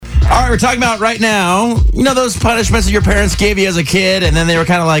we're talking about right now, those punishments that your parents gave you as a kid, and then they were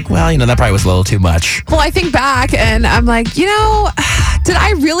kind of like, well, that probably was a little too much. Well, I think back and I'm like, did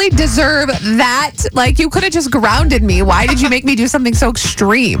I really deserve that? Like, you could have just grounded me. Why did you make me do something so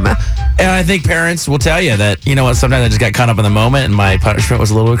extreme? And I think parents will tell you that, sometimes I just got caught up in the moment and my punishment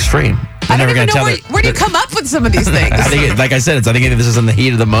was a little extreme. I don't even know where do you come up with some of these things? I think, like I said, I think this is in the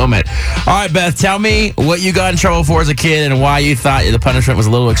heat of the moment. All right, Beth, tell me what you got in trouble for as a kid and why you thought the punishment was a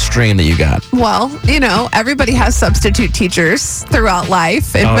little extreme that you got. Well, everybody has substitute teachers throughout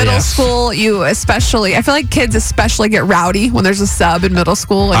life. In middle school, I feel like kids especially get rowdy when there's a sub in middle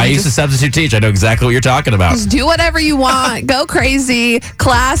school. I used to substitute teach. I know exactly what you're talking about. Just do whatever you want. Go crazy.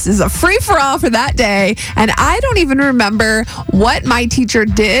 Class is a free-for-all for that day. And I don't even remember what my teacher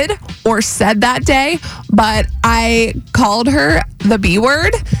did or said that day, but I called her the B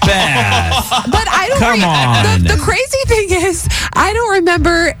word. Beth. But I don't Come on. The crazy thing is, I don't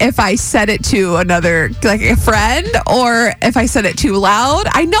remember if I said it to another, like a friend, or if I said it too loud.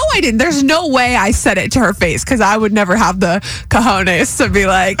 I know I didn't. There's no way I said it to her face because I would never have the cojones to be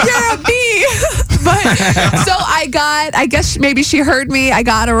like, you're a B. But so I guess maybe she heard me. I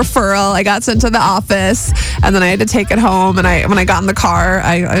got a referral. I got sent to the office, and then I had to take it home. And when I got in the car,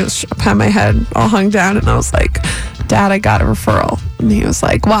 I had my head all hung down, and I was like, Dad, I got a referral. And he was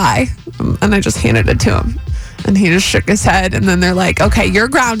like, why? And I just handed it to him. And he just shook his head. And then they're like, okay, you're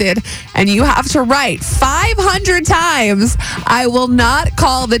grounded. And you have to write 500 times, I will not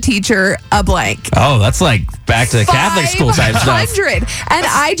call the teacher a blank. Oh, that's like back to the Catholic school type stuff. 500. And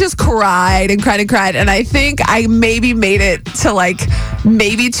I just cried and cried and cried. And I think I maybe made it to like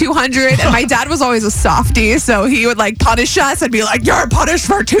maybe 200. And my dad was always a softie. So he would like punish us and be like, you're punished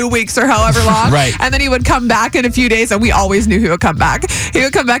for 2 weeks or however long. Right. And then he would come back in a few days. And we always knew he would come back. He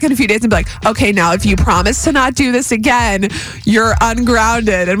would come back in a few days and be like, okay, now if you promise to not do this again, you're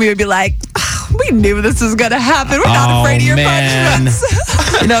ungrounded. And we would be like, we knew this was going to happen. We're not afraid of your punishments.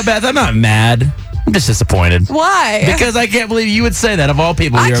 Beth, I'm not mad. I'm just disappointed. Why? Because I can't believe you would say that. Of all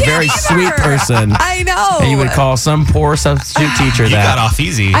people, you're a very sweet person. I know. And you would call some poor substitute teacher You that. got off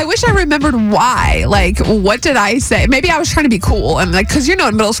easy. I wish I remembered why. Like, what did I say? Maybe I was trying to be cool. And like, because in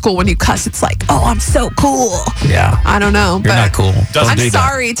middle school, when you cuss, it's like, oh, I'm so cool. Yeah. I don't know. You're not cool. I'm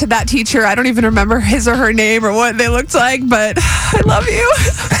sorry to that teacher. I don't even remember his or her name or what they looked like, but I love you.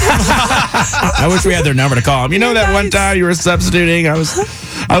 I wish we had their number to call them. That one time you were substituting, I was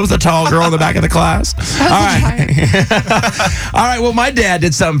the tall girl in the back of the class. All right. All right. Well, my dad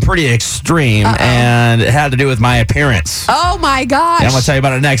did something pretty extreme, and it had to do with my appearance. Oh, my gosh. And I'm going to tell you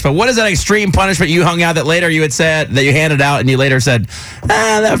about it next. But what is that extreme punishment you hung out that later you had said, that you handed out, and you later said,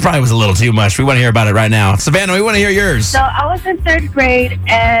 that probably was a little too much. We want to hear about it right now. Savannah, we want to hear yours. So I was in 3rd grade,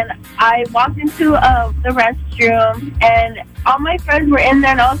 and I walked into the restroom, and all my friends were in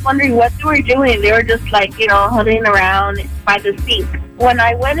there, and I was wondering what they were doing. They were just like, huddling around by the sink. When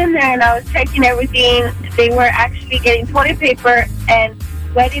I went in there and I was checking everything, they were actually getting toilet paper and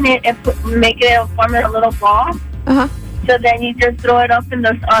wetting it and making it form a little ball. Uh-huh. So then you just throw it up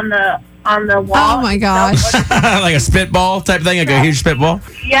on the wall. Oh my gosh. Like a spitball type thing, like a huge spitball?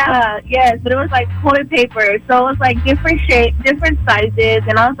 Yeah, yes, but it was like toilet paper. So it was like different shapes, different sizes,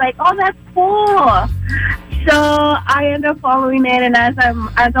 and I was like, oh, that's cool. So I ended up following it, and as I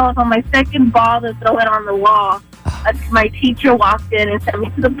was on my second ball to throw it on the wall, my teacher walked in and sent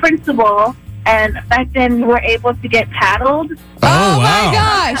me to the principal, and back then we were able to get paddled. Oh, wow. my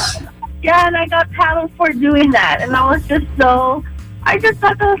gosh. Yeah, and I got paddled for doing that, and I was just I just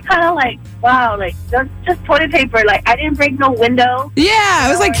thought that was kind of like, wow, like, that's just toilet paper. Like, I didn't break no window. Yeah, it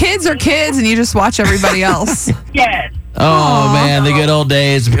was like kids are kids, and you just watch everybody else. Yes. Oh, man, the good old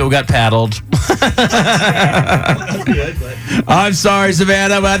days. People got paddled. I'm sorry,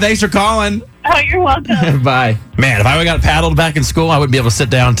 Savannah, but thanks for calling. Oh, you're welcome. Bye. Man, if I would have got paddled back in school, I wouldn't be able to sit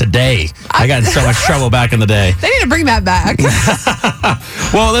down today. I got in so much trouble back in the day. They need to bring that back.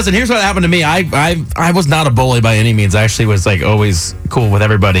 Well, listen, here's what happened to me. I was not a bully by any means. I actually was like always cool with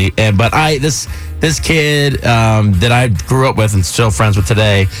everybody. But this kid that I grew up with and still friends with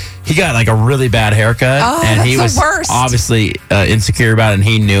today, he got like a really bad haircut, and he was obviously insecure about it, and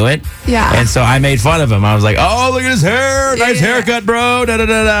he knew it. Yeah. And so I made fun of him. I was like, "Oh, look at his hair, nice haircut, bro." Da da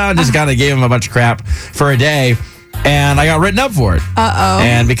da da. And just kind of gave him a bunch of crap for a day. And I got written up for it.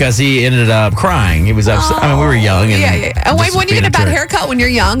 And because he ended up crying. He was upset. I mean, we were young. And And when you get a bad haircut when you're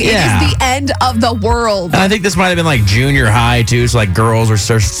young, it is the end of the world. And I think this might have been like junior high, too. So like girls were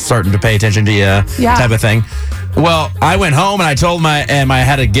starting to pay attention to you type of thing. Well, I went home and I told I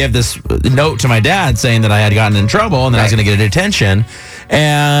had to give this note to my dad saying that I had gotten in trouble and that I was going to get a detention.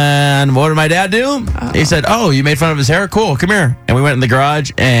 And what did my dad do? He said, "Oh, you made fun of his hair? Cool, come here." And we went in the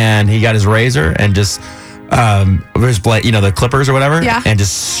garage, and he got his razor and just, the clippers or whatever, and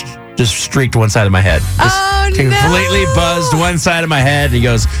just streaked one side of my head. Just completely buzzed one side of my head. And he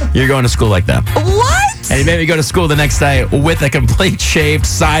goes, "You're going to school like that." What? And he made me go to school the next day with a complete shaved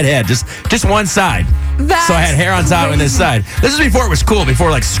side head, just one side. So I had hair on top on this side. This is before it was cool, before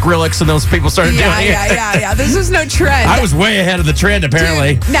like Skrillex and those people started doing it. Yeah. This was no trend. I was way ahead of the trend,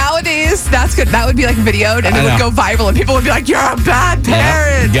 apparently. Dude, nowadays, that's good. That would be like videoed and it would go viral and people would be like, "You're a bad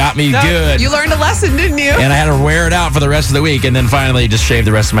parent." You got me good. You learned a lesson, didn't you? And I had to wear it out for the rest of the week and then finally just shave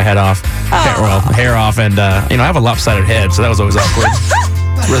the rest of my head off. Hair off. And, I have a lopsided head, so that was always awkward.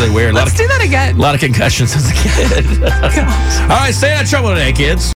 It's really weird. Let's do that again. A lot of concussions as a kid. All right, stay out of trouble today, kids.